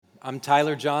I'm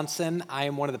Tyler Johnson. I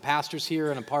am one of the pastors here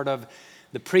and a part of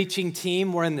the preaching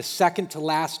team. We're in the second to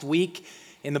last week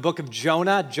in the book of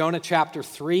Jonah, Jonah chapter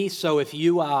 3. So if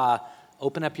you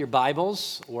open up your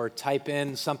Bibles or type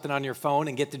in something on your phone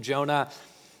and get to Jonah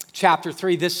chapter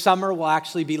 3. This summer we'll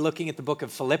actually be looking at the book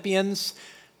of Philippians,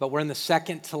 but we're in the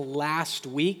second to last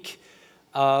week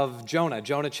of Jonah,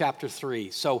 Jonah chapter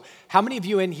 3. So how many of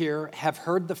you in here have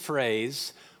heard the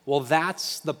phrase, well,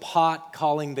 that's the pot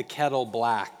calling the kettle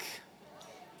black?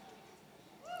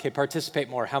 Okay, participate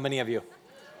more. How many of you?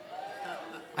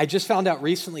 I just found out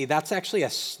recently that's actually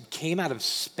came out of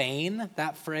Spain,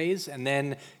 that phrase, and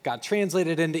then got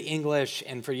translated into English,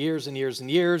 and for years and years and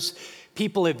years,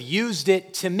 people have used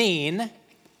it to mean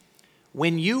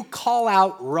when you call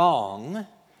out wrong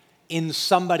in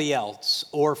somebody else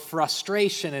or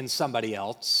frustration in somebody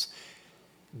else,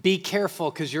 be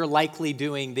careful because you're likely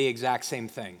doing the exact same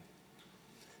thing.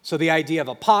 So the idea of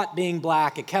a pot being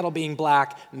black, a kettle being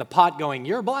black, and the pot going,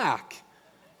 you're black.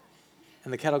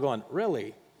 And the kettle going,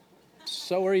 really?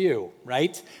 So are you,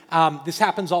 right? This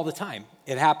happens all the time.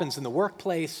 It happens in the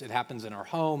workplace. It happens in our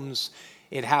homes.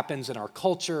 It happens in our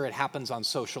culture. It happens on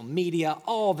social media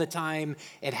all the time.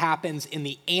 It happens in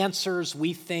the answers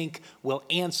we think will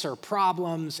answer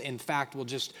problems. In fact, we'll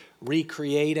just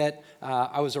recreate it.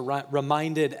 I was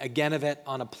reminded again of it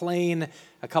on a plane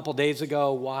a couple days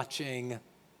ago watching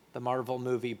the Marvel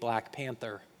movie Black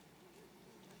Panther.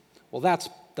 Well, that's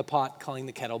the pot calling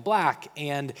the kettle black,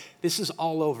 and this is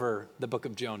all over the book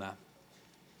of Jonah.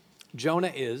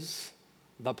 Jonah is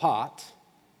the pot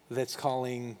that's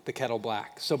calling the kettle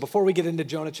black. So before we get into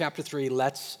Jonah chapter 3,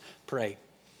 let's pray.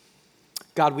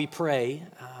 God, we pray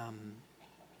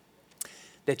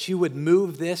that you would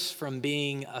move this from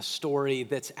being a story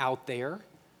that's out there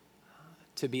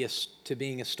to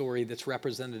being a story that's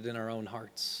represented in our own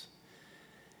hearts.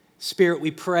 Spirit, we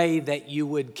pray that you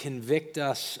would convict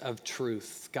us of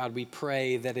truth. God, we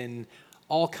pray that in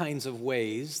all kinds of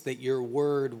ways that your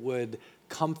word would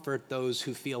comfort those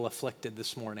who feel afflicted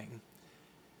this morning.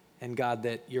 And God,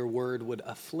 that your word would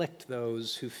afflict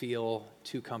those who feel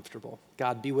too comfortable.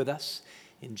 God, be with us.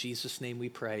 In Jesus' name we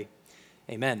pray.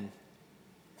 Amen.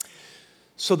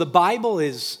 So the Bible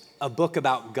is a book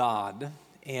about God.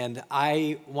 And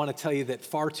I want to tell you that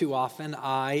far too often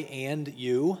I and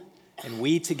you and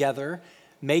we together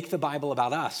make the Bible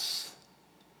about us.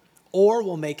 Or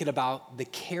we'll make it about the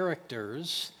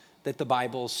characters that the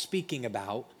Bible is speaking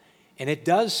about. And it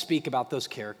does speak about those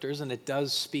characters, and it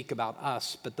does speak about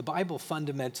us, but the Bible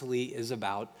fundamentally is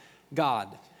about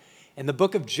God. And the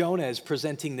book of Jonah is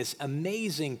presenting this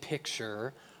amazing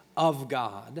picture of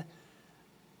God,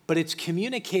 but it's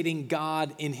communicating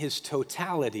God in his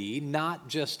totality, not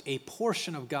just a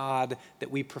portion of God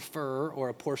that we prefer or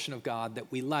a portion of God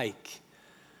that we like.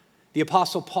 The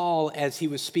Apostle Paul, as he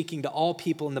was speaking to all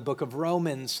people in the book of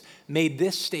Romans, made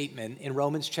this statement in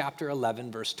Romans chapter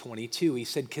 11, verse 22. He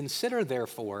said, "Consider,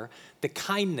 therefore, the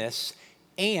kindness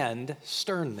and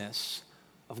sternness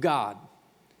of God."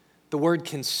 The word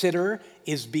consider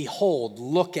is behold,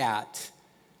 look at,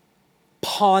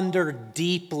 ponder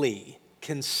deeply.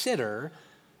 Consider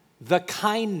the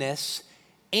kindness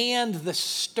and the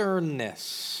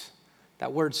sternness.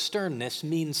 That word sternness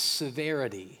means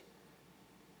severity.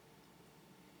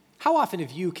 How often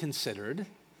have you considered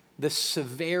the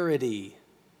severity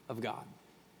of God?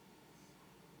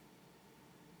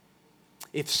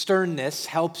 If sternness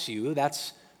helps you,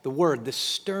 that's the word, the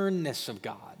sternness of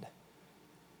God,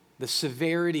 the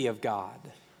severity of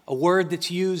God. A word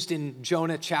that's used in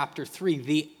Jonah chapter 3,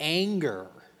 the anger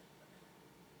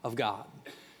of God.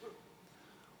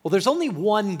 Well, there's only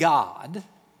one God,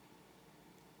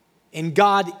 and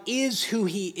God is who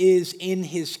he is in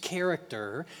his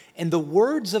character, and the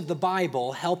words of the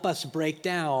Bible help us break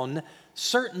down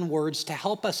certain words to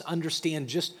help us understand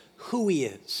just who he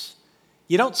is.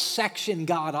 You don't section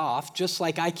God off, just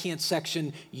like I can't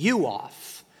section you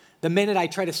off. The minute I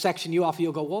try to section you off,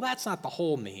 you'll go, well, that's not the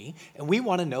whole me, and we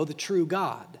want to know the true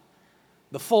God,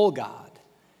 the full God.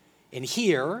 And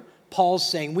here, Paul's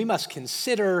saying we must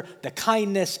consider the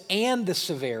kindness and the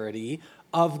severity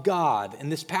of God. And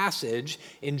this passage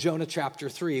in Jonah chapter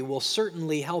 3 will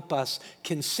certainly help us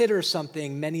consider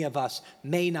something many of us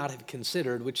may not have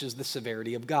considered, which is the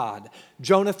severity of God.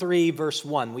 Jonah 3, verse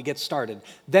 1, we get started.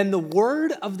 Then the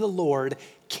word of the Lord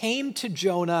came to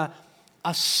Jonah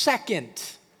a second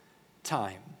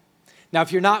time. Now,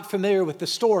 if you're not familiar with the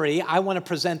story, I want to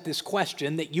present this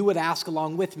question that you would ask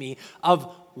along with me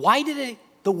of why did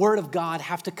the word of God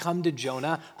have to come to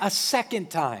Jonah a second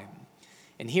time?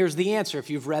 And here's the answer if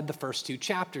you've read the first two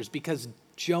chapters, because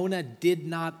Jonah did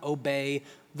not obey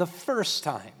the first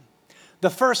time. The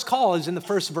first call is in the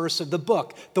first verse of the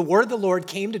book. The word of the Lord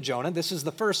came to Jonah, this is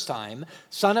the first time,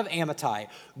 son of Amittai,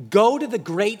 go to the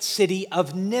great city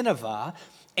of Nineveh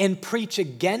and preach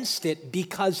against it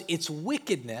because its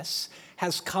wickedness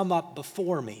has come up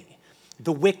before me.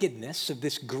 The wickedness of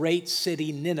this great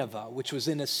city Nineveh, which was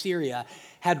in Assyria,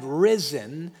 had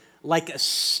risen like a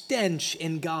stench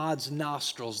in God's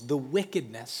nostrils, the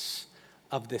wickedness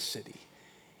of this city.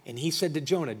 And he said to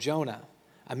Jonah, Jonah,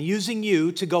 I'm using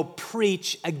you to go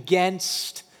preach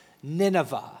against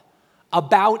Nineveh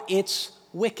about its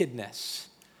wickedness.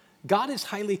 God is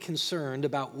highly concerned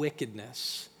about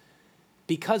wickedness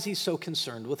because he's so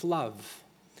concerned with love.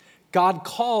 God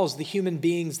calls the human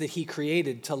beings that he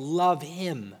created to love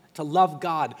him, to love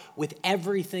God with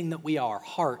everything that we are,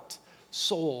 heart,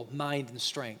 soul, mind, and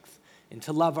strength, and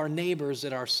to love our neighbors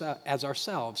as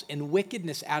ourselves. And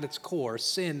wickedness at its core,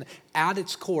 sin at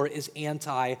its core, is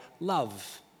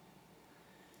anti-love.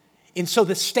 And so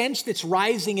the stench that's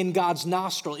rising in God's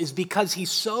nostril is because he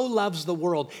so loves the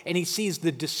world and he sees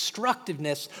the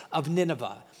destructiveness of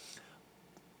Nineveh.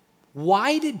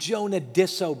 Why did Jonah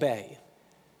disobey?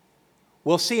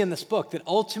 We'll see in this book that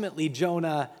ultimately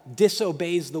Jonah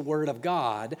disobeys the word of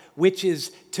God, which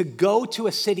is to go to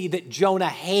a city that Jonah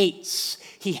hates.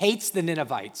 He hates the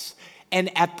Ninevites, and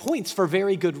at points for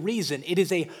very good reason. It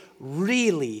is a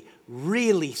really,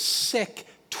 really sick,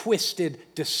 twisted,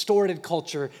 distorted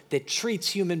culture that treats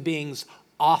human beings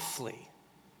awfully.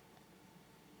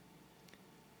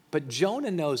 But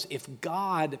Jonah knows if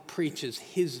God preaches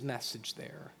his message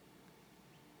there,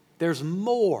 there's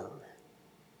more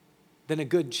than a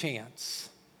good chance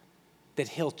that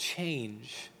he'll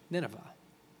change Nineveh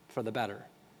for the better.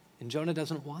 And Jonah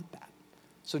doesn't want that.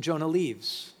 So Jonah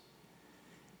leaves.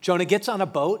 Jonah gets on a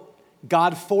boat.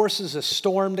 God forces a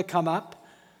storm to come up.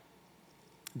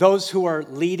 Those who are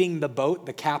leading the boat,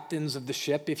 the captains of the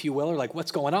ship, if you will, are like,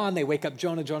 what's going on? They wake up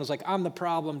Jonah. Jonah's like, I'm the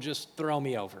problem. Just throw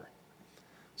me over.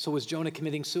 So was Jonah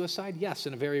committing suicide? Yes,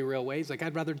 in a very real way. He's like,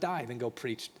 I'd rather die than go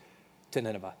preach to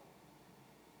Nineveh.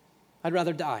 I'd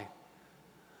rather die.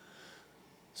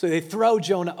 So they throw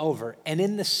Jonah over, and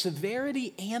in the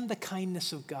severity and the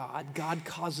kindness of God, God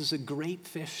causes a great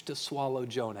fish to swallow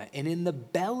Jonah. And in the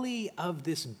belly of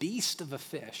this beast of a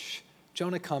fish,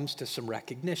 Jonah comes to some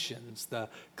recognitions. The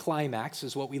climax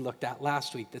is what we looked at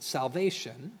last week, that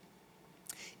salvation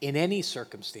in any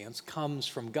circumstance comes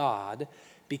from God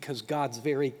because God's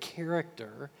very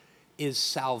character is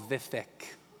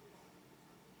salvific.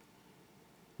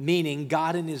 Meaning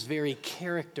God in his very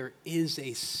character is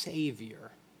a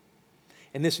savior.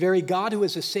 And this very God who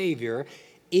is a savior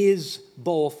is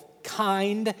both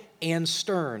kind and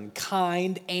stern,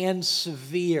 kind and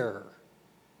severe.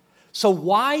 So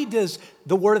why does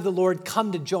the word of the Lord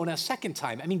come to Jonah a second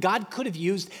time? I mean, God could have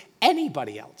used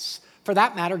anybody else. For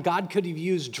that matter, God could have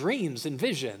used dreams and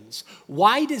visions.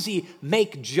 Why does he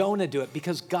make Jonah do it?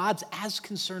 Because God's as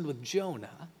concerned with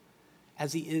Jonah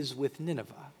as he is with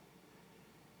Nineveh.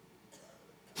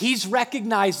 He's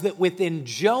recognized that within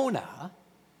Jonah,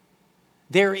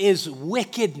 there is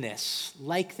wickedness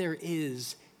like there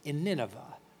is in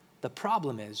Nineveh. The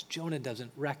problem is Jonah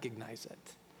doesn't recognize it.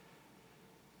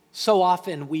 So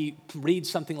often we read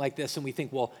something like this and we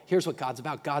think, well, here's what God's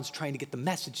about. God's trying to get the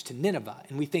message to Nineveh.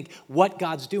 And we think what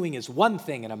God's doing is one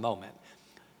thing in a moment.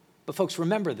 But folks,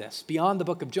 remember this. Beyond the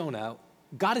book of Jonah,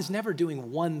 God is never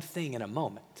doing one thing in a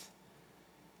moment.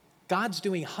 God's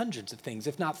doing hundreds of things,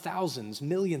 if not thousands,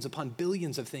 millions upon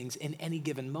billions of things in any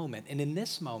given moment. And in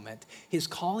this moment, his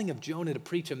calling of Jonah to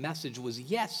preach a message was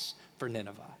yes for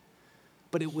Nineveh,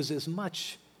 but it was as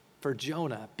much for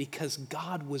Jonah because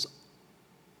God was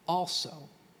also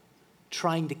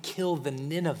trying to kill the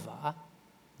Nineveh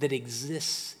that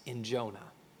exists in Jonah.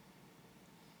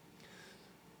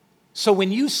 So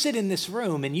when you sit in this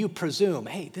room and you presume,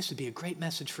 hey, this would be a great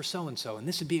message for so-and-so, and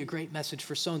this would be a great message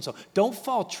for so-and-so, don't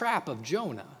fall trap of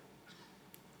Jonah,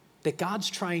 that God's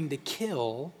trying to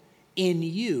kill in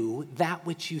you that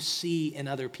which you see in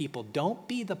other people. Don't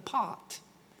be the pot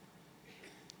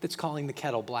that's calling the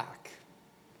kettle black.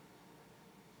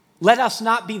 Let us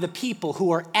not be the people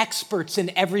who are experts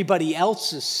in everybody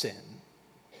else's sin,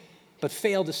 but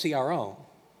fail to see our own.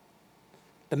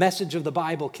 The message of the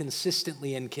Bible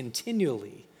consistently and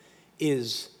continually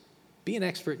is be an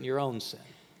expert in your own sin,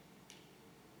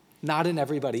 not in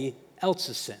everybody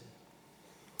else's sin.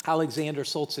 Alexander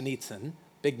Solzhenitsyn,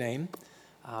 big name,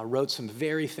 wrote some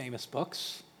very famous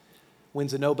books,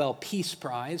 wins a Nobel Peace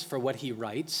Prize for what he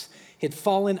writes. He'd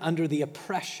fallen under the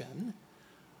oppression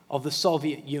of the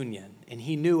Soviet Union, and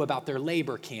he knew about their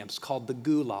labor camps called the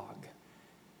Gulag.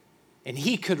 And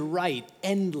he could write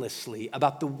endlessly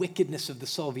about the wickedness of the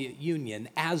Soviet Union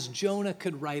as Jonah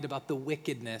could write about the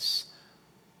wickedness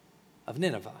of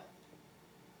Nineveh.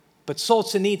 But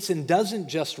Solzhenitsyn doesn't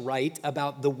just write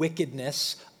about the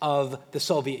wickedness of the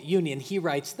Soviet Union. He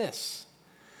writes this: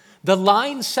 the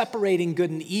line separating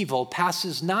good and evil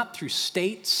passes not through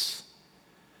states,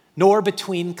 nor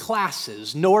between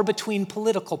classes, nor between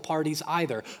political parties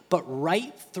either, but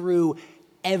right through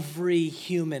every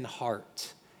human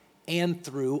heart and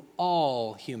through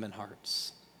all human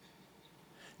hearts.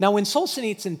 Now, when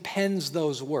Solzhenitsyn pens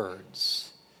those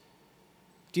words,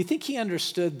 do you think he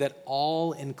understood that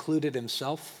all included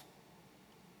himself?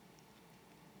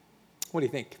 What do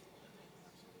you think?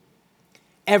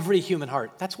 Every human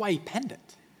heart. That's why he penned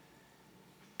it.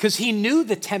 Because he knew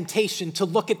the temptation to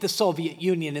look at the Soviet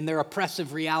Union and their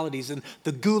oppressive realities and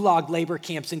the gulag labor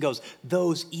camps and goes,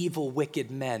 those evil,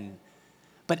 wicked men.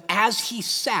 But as he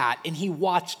sat and he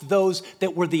watched those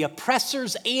that were the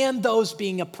oppressors and those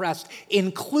being oppressed,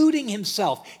 including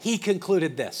himself, he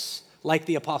concluded this, like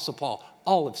the Apostle Paul: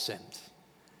 all have sinned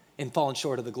and fallen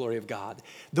short of the glory of God.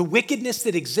 The wickedness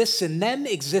that exists in them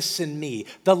exists in me.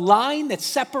 The line that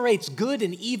separates good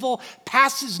and evil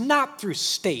passes not through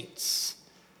states,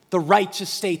 the righteous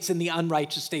states and the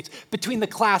unrighteous states, between the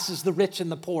classes, the rich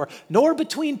and the poor, nor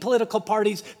between political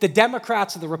parties, the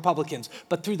Democrats and the Republicans,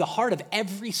 but through the heart of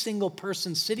every single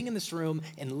person sitting in this room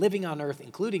and living on earth,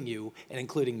 including you and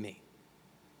including me.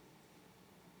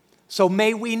 So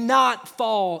may we not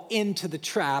fall into the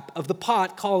trap of the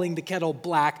pot calling the kettle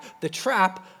black, the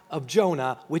trap of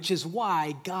Jonah, which is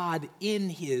why God, in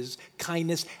his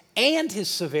kindness and his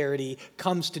severity,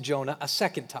 comes to Jonah a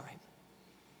second time.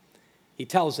 He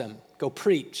tells him, go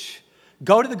preach.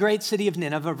 Go to the great city of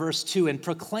Nineveh, verse 2, and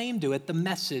proclaim to it the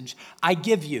message I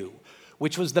give you,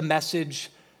 which was the message,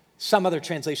 some other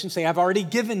translations say, I've already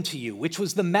given to you, which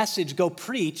was the message, go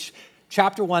preach,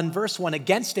 chapter 1, verse 1,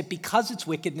 against it because its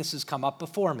wickedness has come up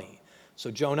before me.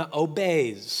 So Jonah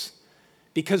obeys.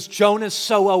 Because Jonah's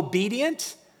so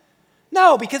obedient?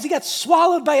 No, because he got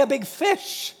swallowed by a big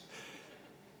fish.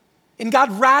 And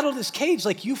God rattled his cage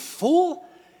like, you fool.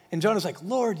 And Jonah's like,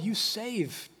 Lord, you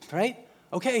save, right?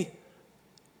 Okay.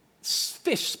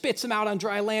 Fish spits him out on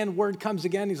dry land. Word comes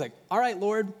again. He's like, all right,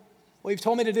 Lord, what you've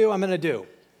told me to do, I'm going to do.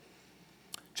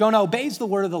 Jonah obeys the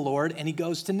word of the Lord, and he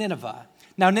goes to Nineveh.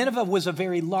 Now, Nineveh was a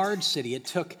very large city. It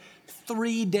took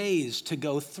 3 days to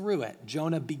go through it.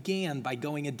 Jonah began by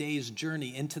going a day's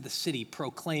journey into the city,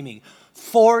 proclaiming,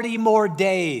 40 more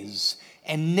days,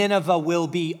 and Nineveh will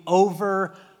be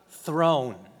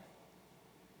overthrown.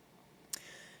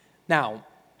 Now,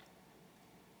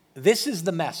 this is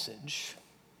the message,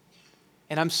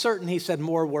 and I'm certain he said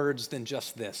more words than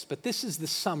just this, but this is the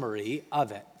summary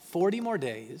of it. 40 more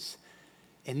days,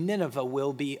 and Nineveh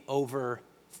will be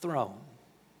overthrown.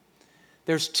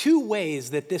 There's 2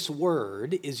 ways that this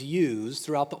word is used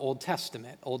throughout the Old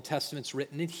Testament. Old Testament's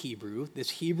written in Hebrew. This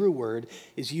Hebrew word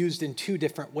is used in 2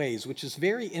 different ways, which is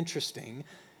very interesting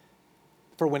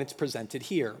for when it's presented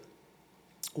here.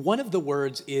 One of the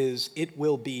words is, it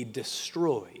will be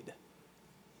destroyed.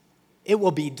 It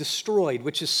will be destroyed,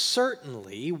 which is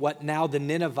certainly what now the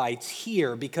Ninevites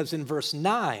hear, because in verse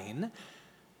 9,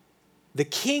 the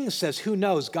king says, who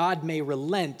knows, God may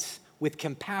relent with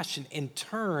compassion and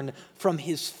turn from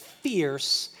his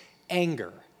fierce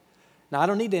anger. Now, I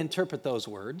don't need to interpret those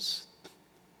words.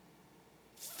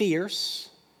 Fierce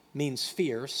means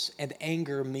fierce, and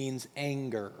anger means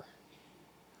anger.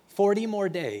 40 more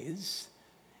days,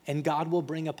 and God will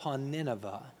bring upon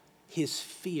Nineveh his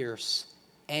fierce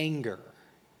anger.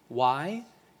 Why?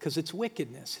 Because its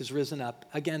wickedness has risen up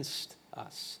against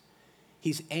us.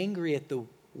 He's angry at the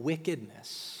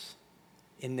wickedness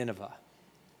in Nineveh.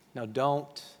 Now,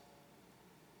 don't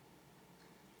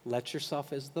let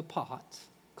yourself as the pot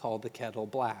call the kettle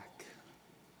black.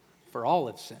 For all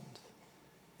have sinned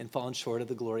and fallen short of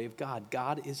the glory of God.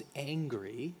 God is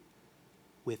angry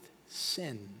with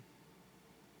sin.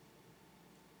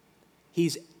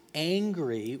 He's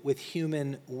angry with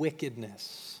human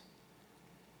wickedness.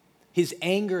 His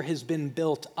anger has been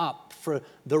built up, for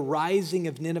the rising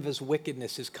of Nineveh's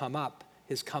wickedness has come up,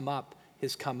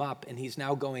 and he's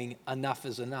now going, enough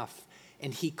is enough.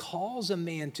 And he calls a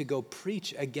man to go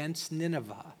preach against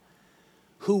Nineveh,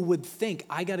 who would think,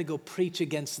 I got to go preach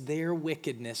against their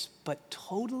wickedness, but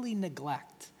totally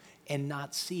neglect and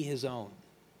not see his own.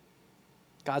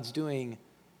 God's doing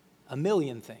a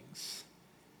million things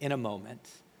in a moment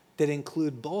that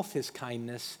include both his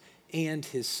kindness and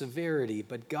his severity,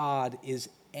 but God is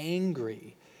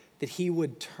angry that he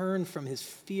would turn from his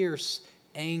fierce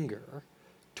anger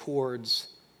towards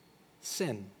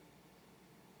sin.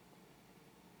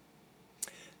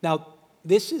 Now,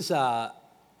 this is a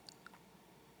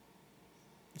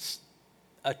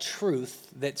truth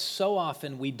that so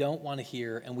often we don't want to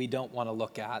hear and we don't want to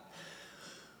look at.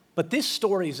 But this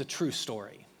story is a true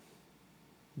story.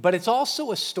 But it's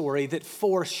also a story that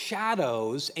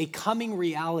foreshadows a coming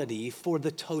reality for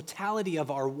the totality of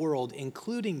our world,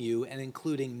 including you and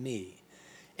including me.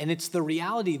 And it's the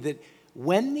reality that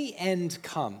when the end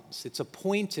comes, it's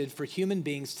appointed for human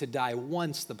beings to die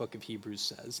once, the book of Hebrews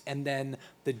says, and then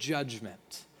the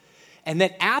judgment. And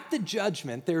that at the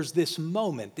judgment, there's this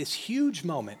moment, this huge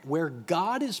moment, where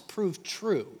God is proved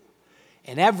true,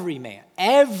 and every man,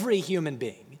 every human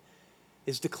being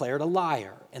is declared a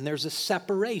liar, and there's a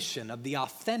separation of the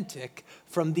authentic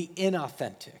from the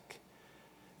inauthentic.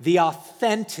 The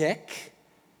authentic,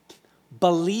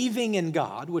 believing in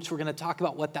God, which we're going to talk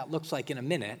about what that looks like in a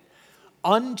minute,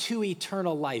 unto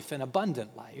eternal life and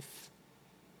abundant life.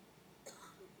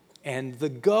 And the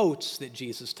goats that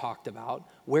Jesus talked about,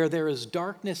 where there is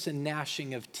darkness and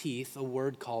gnashing of teeth, a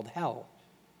word called hell.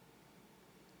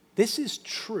 This is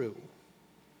true.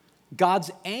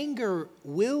 God's anger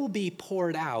will be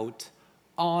poured out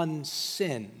on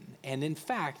sin, and in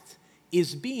fact,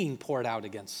 is being poured out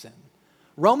against sin.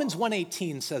 Romans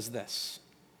 1:18 says this.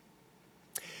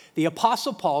 The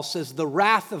Apostle Paul says the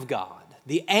wrath of God,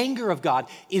 the anger of God,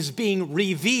 is being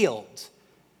revealed,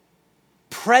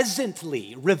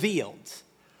 presently revealed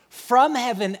from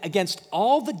heaven against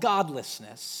all the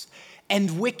godlessness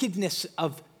and wickedness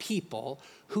of people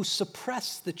who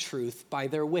suppress the truth by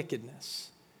their wickedness.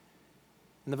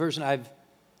 In the version I've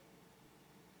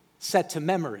set to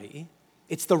memory,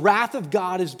 it's the wrath of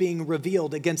God is being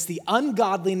revealed against the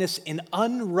ungodliness and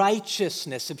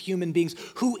unrighteousness of human beings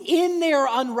who in their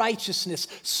unrighteousness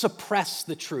suppress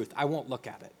the truth. I won't look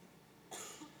at it.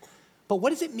 But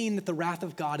what does it mean that the wrath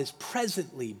of God is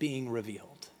presently being revealed?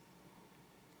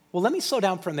 Well, let me slow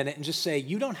down for a minute and just say,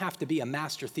 you don't have to be a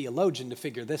master theologian to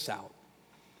figure this out.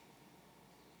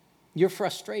 Your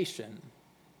frustration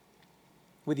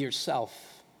with yourself,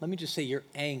 let me just say your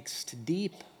angst,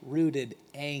 deep-rooted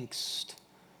angst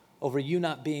over you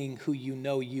not being who you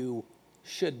know you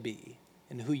should be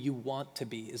and who you want to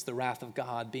be, is the wrath of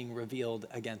God being revealed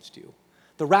against you.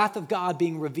 The wrath of God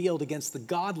being revealed against the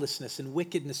godlessness and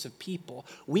wickedness of people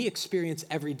we experience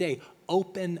every day.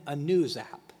 Open a news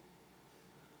app.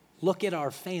 Look at our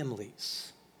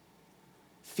families.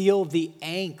 Feel the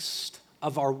angst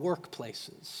of our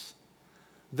workplaces.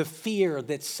 The fear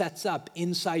that sets up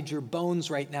inside your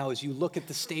bones right now as you look at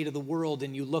the state of the world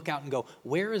and you look out and go,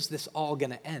 where is this all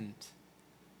going to end?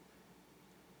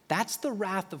 That's the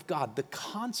wrath of God, the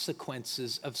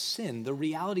consequences of sin, the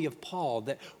reality of Paul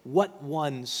that what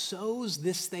one sows,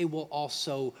 this they will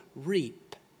also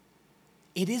reap.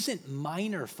 It isn't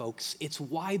minor, folks. It's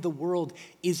why the world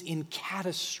is in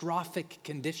catastrophic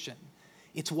condition.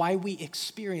 It's why we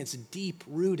experience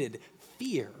deep-rooted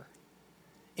fear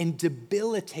and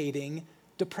debilitating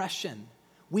depression.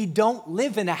 We don't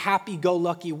live in a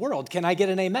happy-go-lucky world. Can I get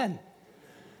an amen?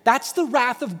 That's the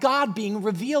wrath of God being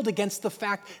revealed against the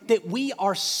fact that we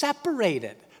are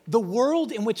separated. The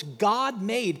world in which God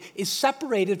made is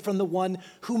separated from the one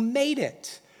who made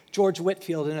it. George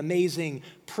Whitefield, an amazing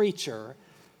preacher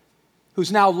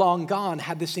who's now long gone,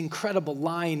 had this incredible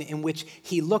line in which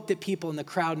he looked at people in the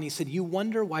crowd and he said, you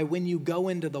wonder why when you go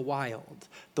into the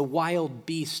wild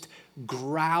beast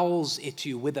growls at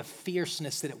you with a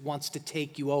fierceness that it wants to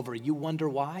take you over. You wonder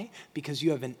why? Because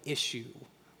you have an issue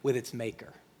with its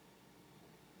maker.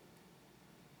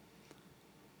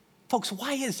 Folks,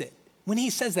 why is it when he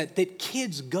says that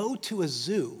kids go to a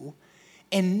zoo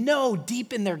and know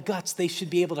deep in their guts they should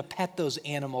be able to pet those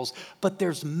animals, but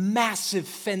there's massive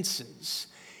fences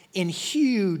in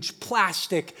huge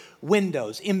plastic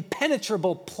windows,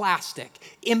 impenetrable plastic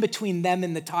in between them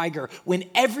and the tiger, when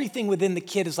everything within the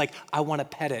kid is like, I want to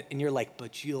pet it, and you're like,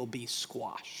 but you'll be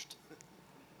squashed.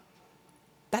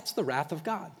 That's the wrath of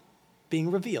God being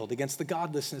revealed against the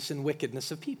godlessness and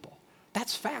wickedness of people.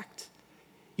 That's fact.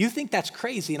 You think that's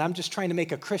crazy, and I'm just trying to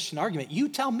make a Christian argument. You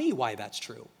tell me why that's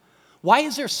true. Why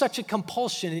is there such a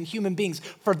compulsion in human beings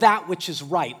for that which is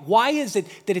right? Why is it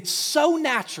that it's so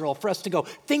natural for us to go,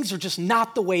 things are just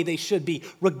not the way they should be,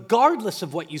 regardless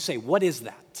of what you say? What is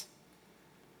that?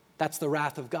 That's the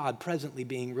wrath of God presently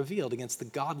being revealed against the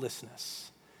godlessness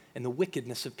and the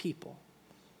wickedness of people.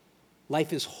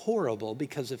 Life is horrible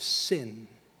because of sin.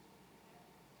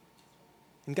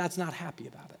 And God's not happy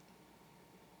about it.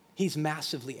 He's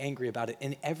massively angry about it.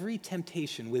 And every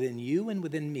temptation within you and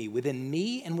within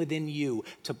me and within you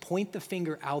to point the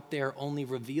finger out there only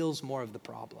reveals more of the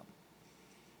problem.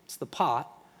 It's the pot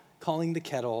calling the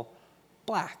kettle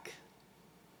black.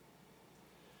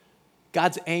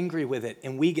 God's angry with it,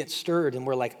 and we get stirred, and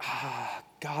we're like,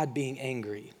 God being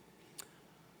angry.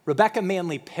 Rebecca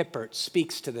Manley Pippert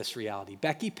speaks to this reality.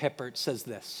 Becky Pippert says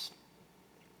this: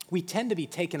 we tend to be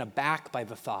taken aback by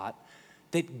the thought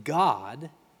that God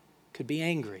could be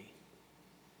angry.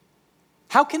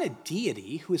 How can a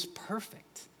deity who is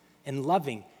perfect and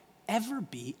loving ever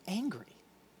be angry?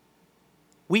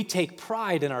 We take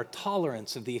pride in our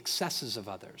tolerance of the excesses of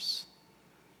others.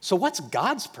 So what's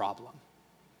God's problem?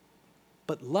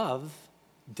 But love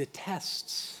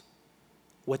detests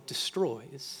what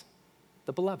destroys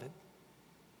the beloved.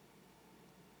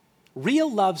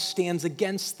 Real love stands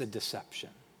against the deception,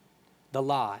 the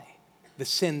lie, the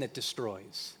sin that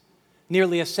destroys.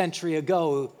 Nearly a century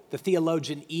ago, the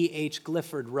theologian E.H.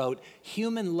 Gifford wrote,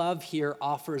 "Human love here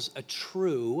offers a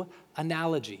true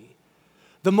analogy.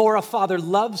 The more a father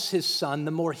loves his son,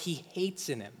 the more he hates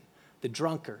in him the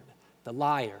drunkard, the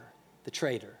liar, the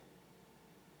traitor."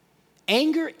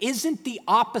 Anger isn't the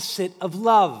opposite of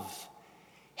love.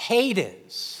 Hate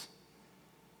is.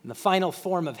 And the final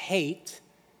form of hate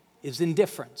is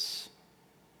indifference.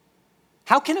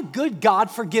 How can a good God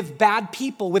forgive bad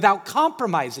people without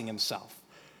compromising himself?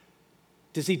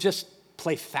 Does he just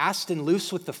play fast and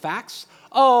loose with the facts?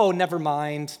 Oh, never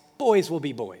mind. Boys will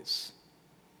be boys.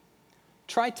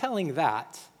 Try telling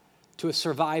that to a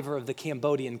survivor of the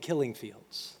Cambodian killing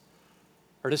fields,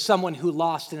 or to someone who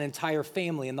lost an entire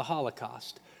family in the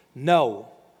Holocaust. No,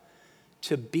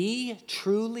 to be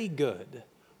truly good,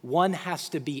 one has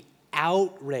to be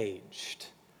outraged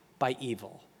by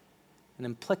evil and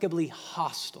implacably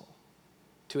hostile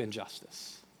to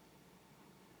injustice.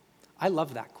 I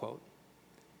love that quote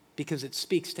because it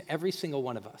speaks to every single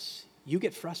one of us. You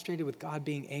get frustrated with God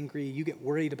being angry. You get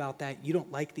worried about that. You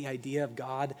don't like the idea of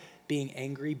God being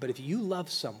angry. But if you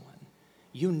love someone,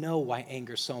 you know why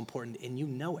anger is so important, and you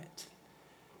know it.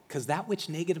 Because that which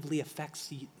negatively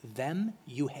affects them,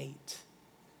 you hate.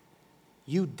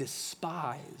 You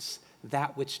despise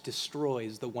that which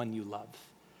destroys the one you love.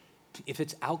 If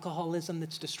it's alcoholism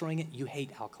that's destroying it, you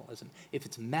hate alcoholism. If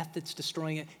it's meth that's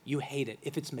destroying it, you hate it.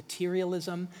 If it's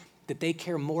materialism, that they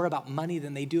care more about money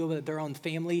than they do about their own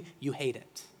family, you hate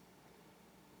it.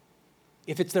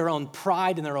 If it's their own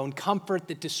pride and their own comfort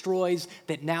that destroys,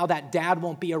 that now that dad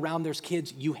won't be around their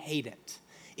kids, you hate it.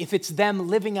 If it's them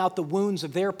living out the wounds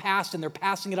of their past and they're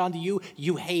passing it on to you,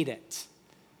 you hate it.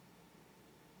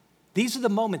 These are the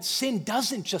moments sin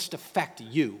doesn't just affect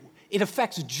you. It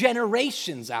affects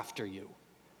generations after you.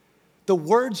 The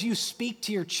words you speak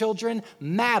to your children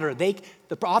matter. The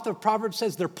author of Proverbs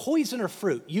says they're poison or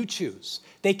fruit. You choose.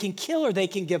 They can kill or they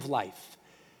can give life.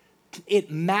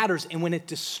 It matters. And when it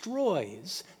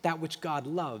destroys that which God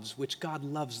loves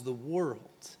the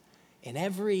world, and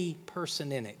every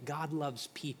person in it, God loves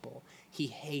people. He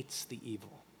hates the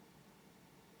evil.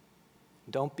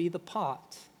 Don't be the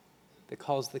pot that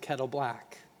calls the kettle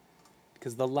black,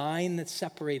 because the line that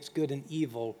separates good and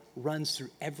evil runs through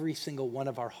every single one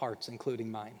of our hearts,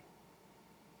 including mine.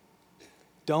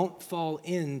 Don't fall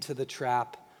into the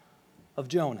trap of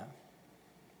Jonah.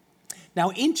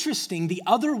 Now, interesting, the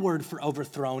other word for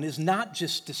overthrown is not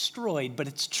just destroyed, but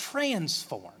it's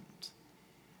transformed.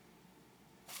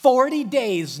 40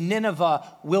 days Nineveh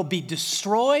will be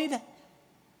destroyed,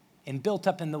 and built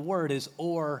up in the word is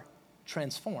or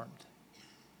transformed.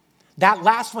 That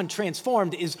last one,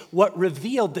 transformed, is what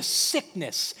revealed the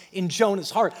sickness in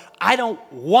Jonah's heart. I don't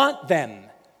want them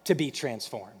to be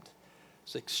transformed.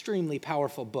 It's an extremely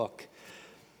powerful book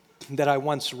that I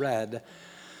once read. And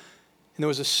there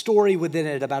was a story within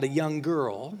it about a young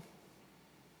girl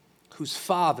whose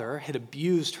father had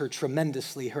abused her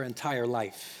tremendously her entire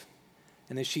life.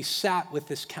 And as she sat with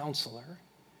this counselor,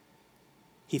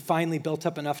 he finally built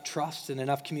up enough trust and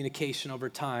enough communication over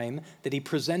time that he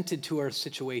presented to her a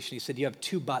situation. He said, you have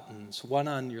two buttons, one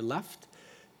on your left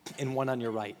and one on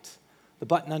your right. The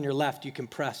button on your left you can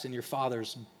press and your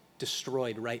father's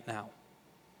destroyed right now.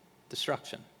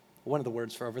 Destruction, one of the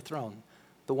words for overthrown.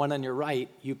 The one on your right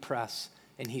you press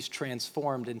and he's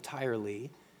transformed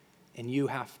entirely, and you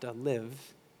have to live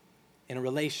in a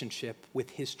relationship with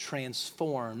his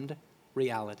transformed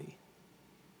reality.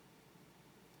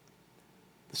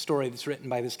 The story that's written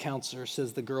by this counselor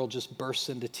says the girl just bursts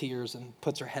into tears and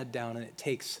puts her head down, and it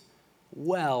takes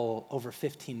well over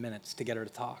 15 minutes to get her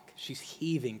to talk. She's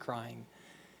heaving, crying.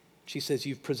 She says,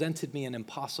 you've presented me an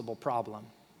impossible problem,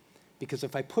 because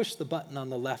if I push the button on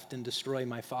the left and destroy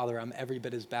my father, I'm every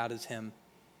bit as bad as him.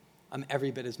 I'm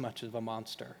every bit as much of a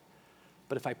monster.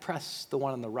 But if I press the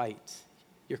one on the right,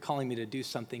 you're calling me to do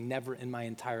something never in my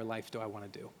entire life do I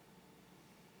want to do.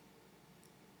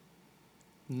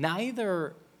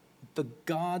 Neither the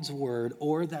God's word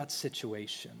or that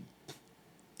situation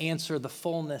answer the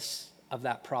fullness of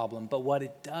that problem, but what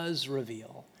it does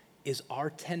reveal is our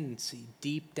tendency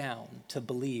deep down to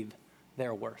believe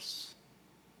they're worse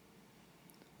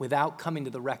without coming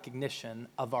to the recognition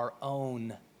of our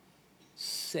own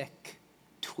sick,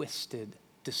 twisted,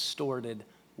 distorted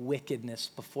wickedness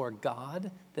before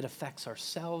God that affects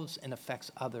ourselves and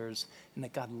affects others, and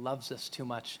that God loves us too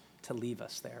much to leave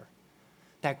us there.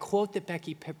 That quote that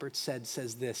Becky Pippert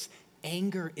says this: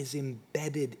 anger is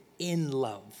embedded in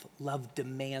love. Love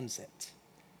demands it.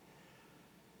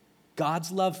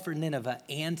 God's love for Nineveh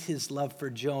and his love for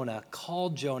Jonah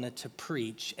called Jonah to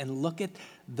preach, and look at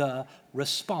the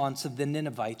response of the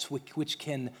Ninevites, which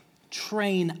can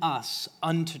train us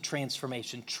unto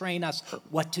transformation, train us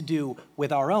what to do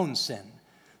with our own sin.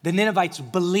 The Ninevites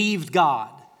believed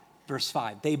God, verse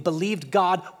 5. They believed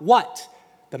God what?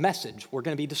 The message, we're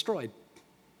going to be destroyed.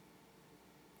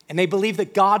 And they believed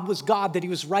that God was God, that he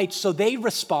was right. So they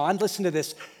respond, listen to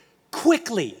this,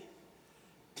 quickly.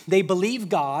 They believed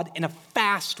God, and a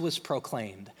fast was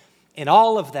proclaimed. And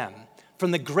all of them,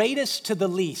 from the greatest to the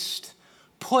least,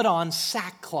 put on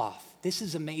sackcloth. This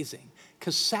is amazing,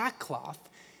 because sackcloth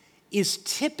is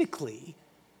typically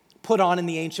put on in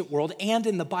the ancient world and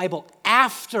in the Bible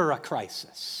after a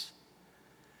crisis.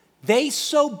 They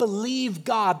so believe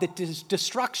God that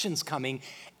destruction's coming,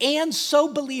 and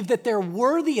so believe that they're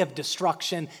worthy of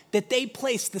destruction, that they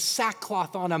place the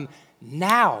sackcloth on them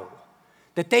now.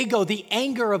 That they go, the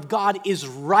anger of God is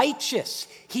righteous.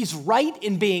 He's right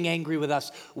in being angry with us.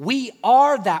 We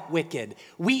are that wicked.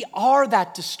 We are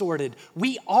that distorted.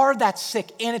 We are that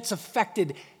sick, and it's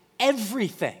affected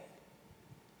everything.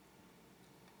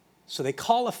 So they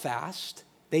call a fast.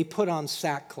 They put on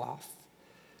sackcloth.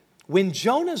 When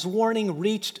Jonah's warning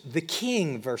reached the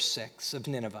king, verse 6 of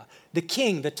Nineveh, the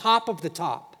king, the top of the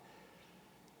top,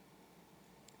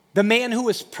 the man who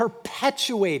was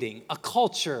perpetuating a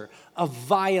culture of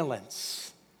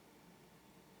violence,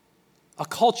 a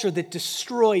culture that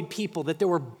destroyed people, that there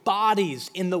were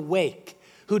bodies in the wake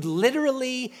who'd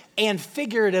literally and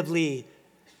figuratively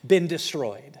been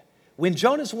destroyed. When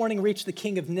Jonah's warning reached the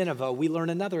king of Nineveh, we learn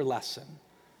another lesson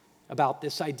about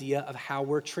this idea of how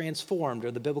we're transformed,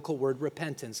 or the biblical word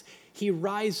repentance. He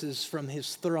rises from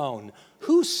his throne.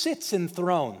 Who sits in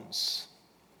thrones?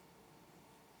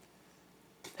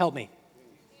 Help me.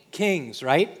 Kings,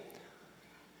 right?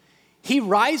 He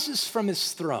rises from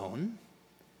his throne,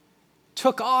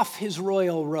 took off his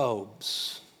royal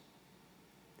robes.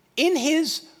 In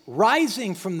his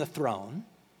rising from the throne,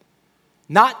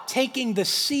 not taking the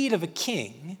seat of a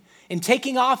king and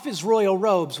taking off his royal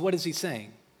robes, what is he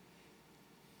saying?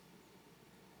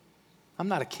 I'm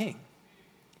not a king.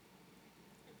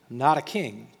 I'm not a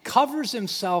king. Covers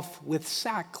himself with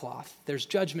sackcloth. There's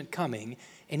judgment coming,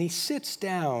 and he sits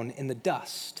down in the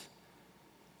dust.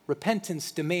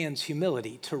 Repentance demands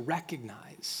humility to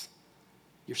recognize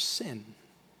your sin,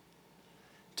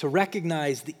 to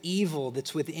recognize the evil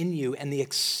that's within you and the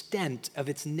extent of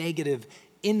its negative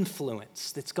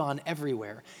influence that's gone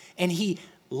everywhere. And he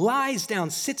lies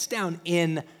down, sits down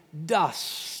in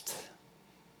dust.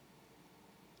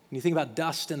 When you think about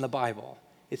dust in the Bible,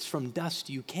 it's from dust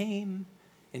you came,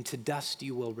 and to dust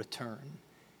you will return.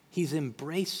 He's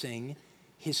embracing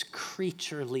his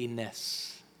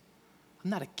creatureliness. I'm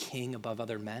not a king above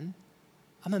other men.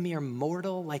 I'm a mere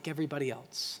mortal like everybody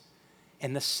else.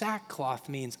 And the sackcloth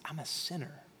means I'm a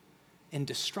sinner, and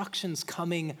destruction's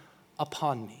coming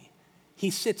upon me. He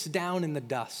sits down in the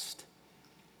dust.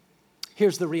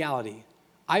 Here's the reality.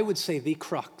 I would say the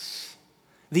crux.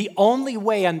 The only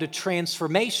way unto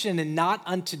transformation and not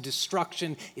unto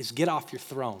destruction is get off your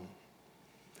throne.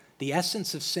 The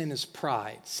essence of sin is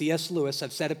pride. C.S. Lewis,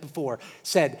 I've said it before,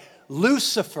 said,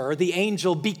 Lucifer, the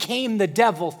angel, became the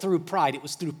devil through pride. It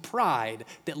was through pride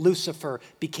that Lucifer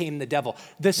became the devil.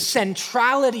 The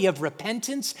centrality of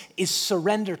repentance is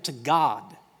surrender to God,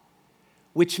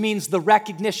 which means the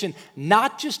recognition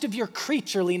not just of your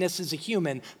creatureliness as a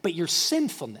human, but your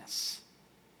sinfulness.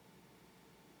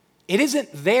 It isn't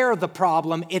they're the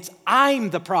problem, it's I'm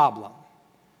the problem.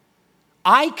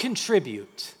 I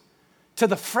contribute to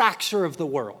the fracture of the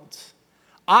world.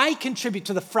 I contribute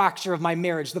to the fracture of my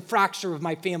marriage, the fracture of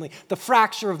my family, the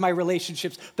fracture of my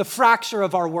relationships, the fracture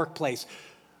of our workplace.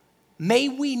 May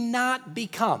we not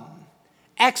become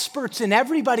experts in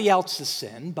everybody else's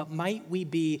sin, but might we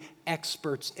be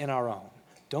experts in our own?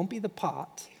 Don't be the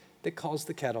pot that calls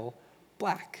the kettle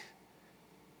black.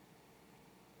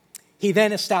 He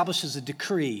then establishes a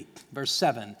decree, verse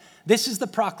 7. This is the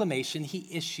proclamation he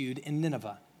issued in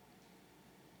Nineveh.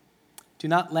 Do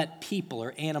not let people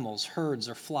or animals, herds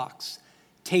or flocks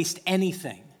taste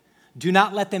anything. Do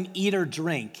not let them eat or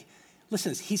drink.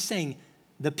 Listen, he's saying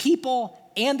The people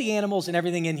and the animals and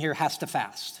everything in here has to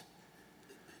fast.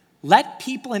 Let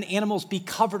people and animals be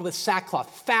covered with sackcloth,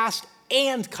 fast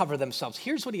and cover themselves.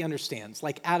 Here's what he understands,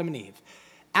 like Adam and Eve.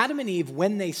 Adam and Eve,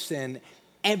 when they sinned,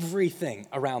 everything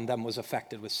around them was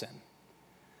affected with sin.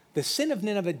 The sin of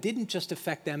Nineveh didn't just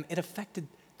affect them, it affected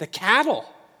the cattle.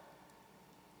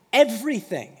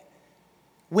 Everything.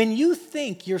 When you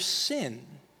think your sin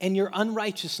and your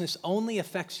unrighteousness only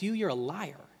affects you, you're a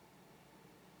liar.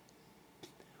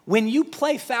 When you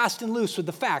play fast and loose with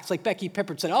the facts, like Becky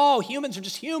Pippert said, oh, humans are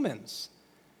just humans.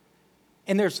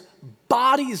 And there's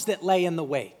bodies that lay in the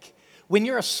wake. When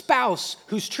you're a spouse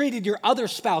who's treated your other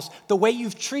spouse the way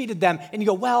you've treated them, and you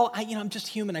go, well, I'm just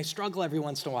human, I struggle every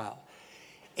once in a while.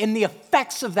 And the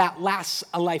effects of that lasts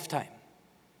a lifetime.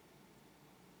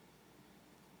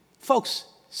 Folks,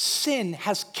 sin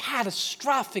has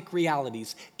catastrophic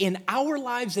realities in our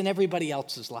lives and everybody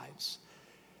else's lives.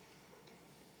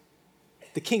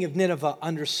 The king of Nineveh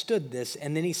understood this,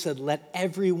 and then he said, let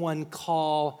everyone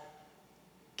call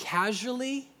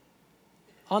casually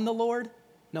on the Lord?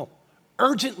 No,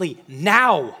 urgently,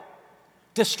 now.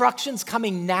 Destruction's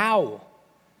coming now.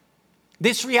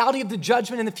 This reality of the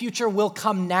judgment in the future will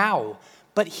come now.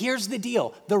 But here's the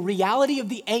deal. The reality of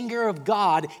the anger of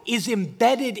God is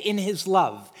embedded in his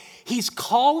love. He's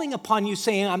calling upon you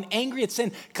saying, I'm angry at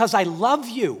sin because I love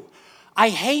you. I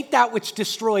hate that which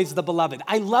destroys the beloved.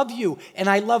 I love you and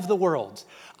I love the world.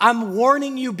 I'm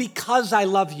warning you because I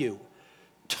love you.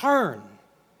 Turn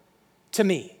to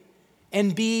me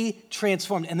and be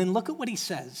transformed. And then look at what he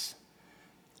says.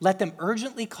 Let them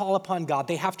urgently call upon God.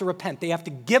 They have to repent. They have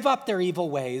to give up their evil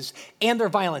ways and their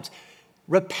violence.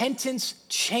 Repentance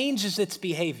changes its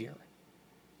behavior.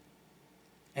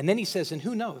 And then he says, and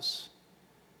who knows?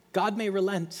 God may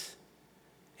relent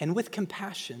and with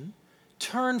compassion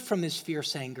turn from his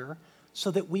fierce anger so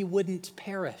that we wouldn't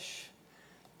perish.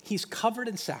 He's covered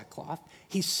in sackcloth.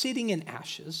 He's sitting in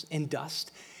ashes and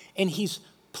dust. And he's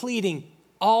pleading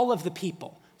all of the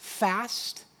people,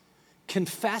 fast,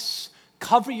 confess,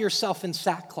 cover yourself in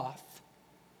sackcloth.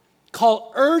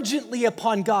 Call urgently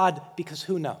upon God because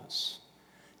who knows?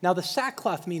 Now the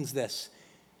sackcloth means this.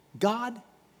 God,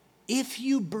 if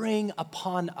you bring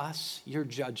upon us your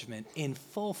judgment in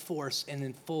full force and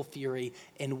in full fury,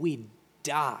 and we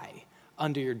die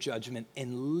under your judgment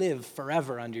and live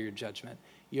forever under your judgment,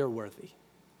 you're worthy.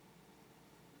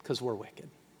 Because we're wicked.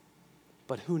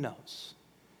 But who knows?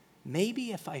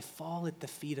 Maybe if I fall at the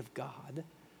feet of God,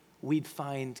 we'd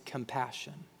find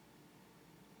compassion.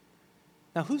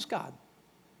 Now, who's God?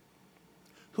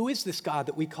 Who is this God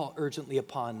that we call urgently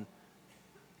upon?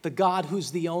 The God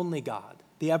who's the only God,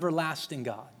 the everlasting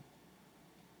God.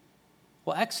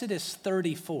 Well, Exodus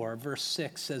 34, verse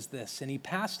 6 says this, and he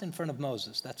passed in front of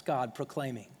Moses, that's God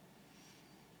proclaiming,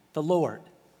 the Lord,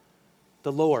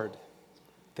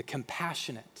 the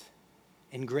compassionate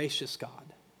and gracious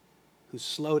God, who's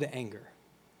slow to anger,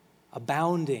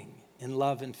 abounding in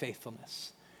love and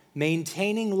faithfulness,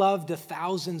 maintaining love to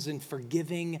thousands and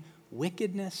forgiving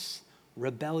wickedness,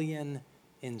 rebellion,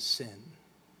 and sin.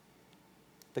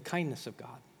 The kindness of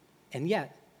God. And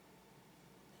yet,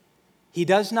 he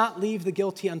does not leave the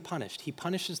guilty unpunished. He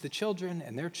punishes the children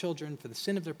and their children for the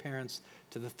sin of their parents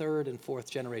to the third and fourth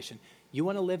generation. You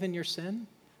want to live in your sin?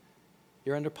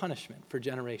 You're under punishment for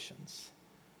generations.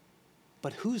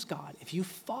 But who's God? If you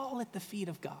fall at the feet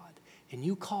of God and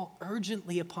you call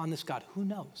urgently upon this God, who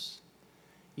knows?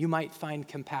 You might find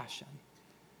compassion.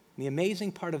 And the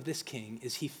amazing part of this king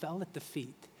is he fell at the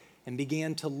feet and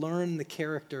began to learn the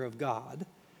character of God.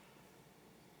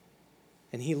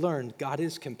 And he learned God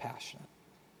is compassionate.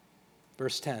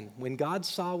 Verse 10, when God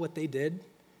saw what they did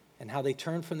and how they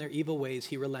turned from their evil ways,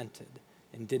 he relented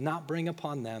and did not bring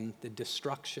upon them the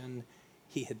destruction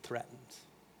he had threatened.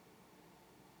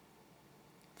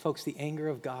 Folks, the anger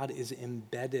of God is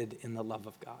embedded in the love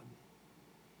of God.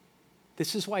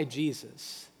 This is why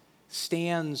Jesus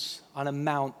stands on a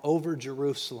mount over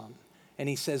Jerusalem, and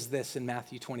he says this in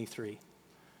Matthew 23.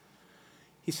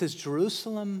 He says,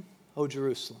 Jerusalem, O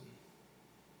Jerusalem,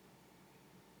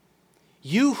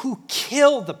 you who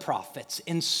kill the prophets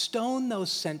and stone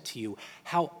those sent to you,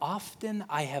 how often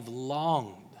I have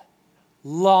longed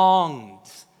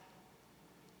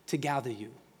to gather you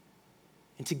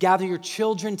and to gather your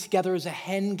children together as a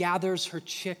hen gathers her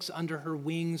chicks under her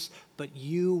wings, but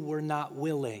you were not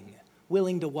willing.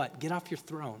 Willing to what? Get off your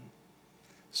throne.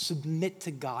 Submit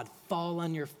to God, fall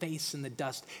on your face in the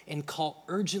dust, and call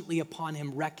urgently upon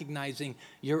him, recognizing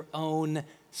your own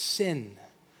sin.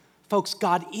 Folks,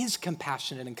 God is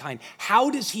compassionate and kind. How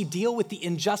does he deal with the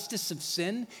injustice of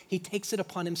sin? He takes it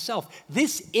upon himself.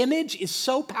 This image is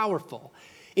so powerful.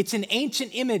 It's an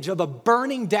ancient image of a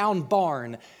burning down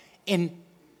barn. And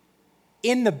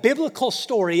in the biblical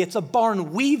story, it's a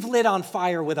barn we've lit on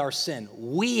fire with our sin.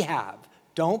 We have.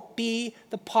 Don't be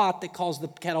the pot that calls the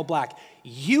kettle black.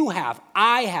 You have.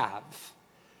 I have.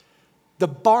 The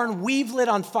barn we've lit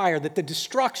on fire, that the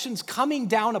destruction's coming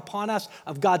down upon us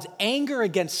of God's anger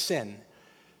against sin.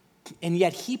 And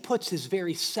yet he puts his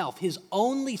very self, his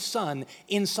only son,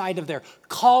 inside of there,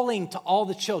 calling to all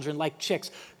the children like chicks,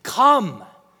 come,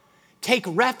 take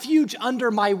refuge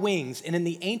under my wings. And in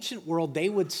the ancient world,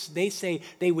 they say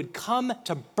they would come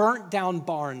to burnt down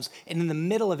barns, and in the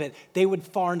middle of it, they would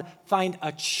find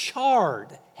a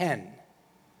charred hen.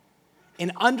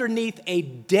 And underneath a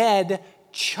dead,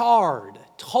 charred,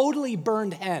 totally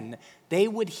burned hen, they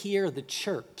would hear the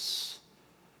chirps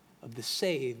of the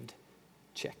saved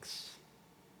chicks.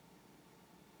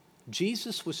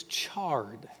 Jesus was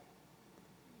charred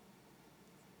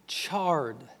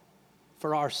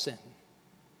for our sin,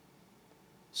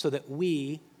 so that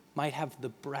we might have the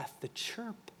breath, the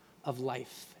chirp of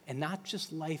life, and not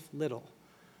just life little,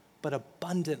 but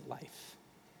abundant life.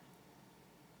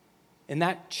 And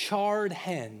that charred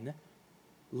hen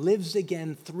lives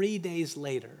again 3 days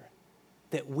later,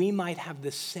 that we might have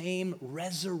the same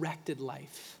resurrected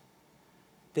life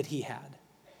that he had.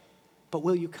 But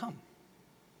will you come?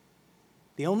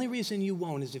 The only reason you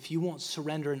won't is if you won't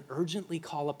surrender and urgently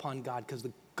call upon God, because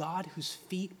the God whose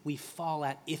feet we fall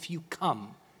at if you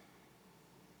come.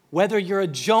 Whether you're a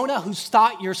Jonah who's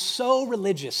thought you're so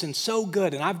religious and so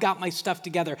good and I've got my stuff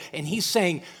together, and he's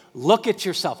saying, look at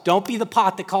yourself. Don't be the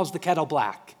pot that calls the kettle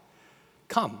black.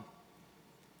 Come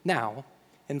now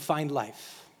and find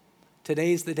life.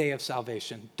 Today's the day of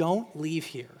salvation. Don't leave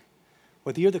here.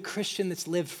 Whether you're the Christian that's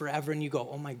lived forever and you go,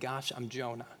 oh my gosh, I'm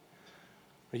Jonah.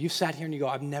 Or you sat here and you go,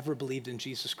 I've never believed in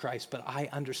Jesus Christ, but I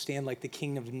understand, like the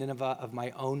king of Nineveh, of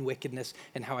my own wickedness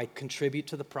and how I contribute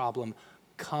to the problem.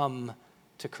 Come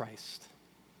to Christ.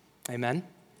 Amen.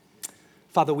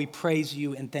 Father, we praise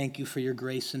you and thank you for your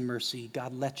grace and mercy.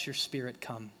 God, let your Spirit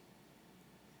come.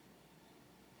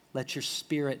 Let your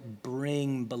Spirit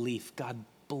bring belief. God,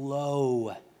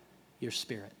 blow your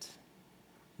Spirit.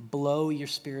 Blow your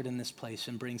Spirit in this place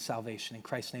and bring salvation. In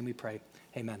Christ's name we pray.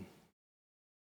 Amen.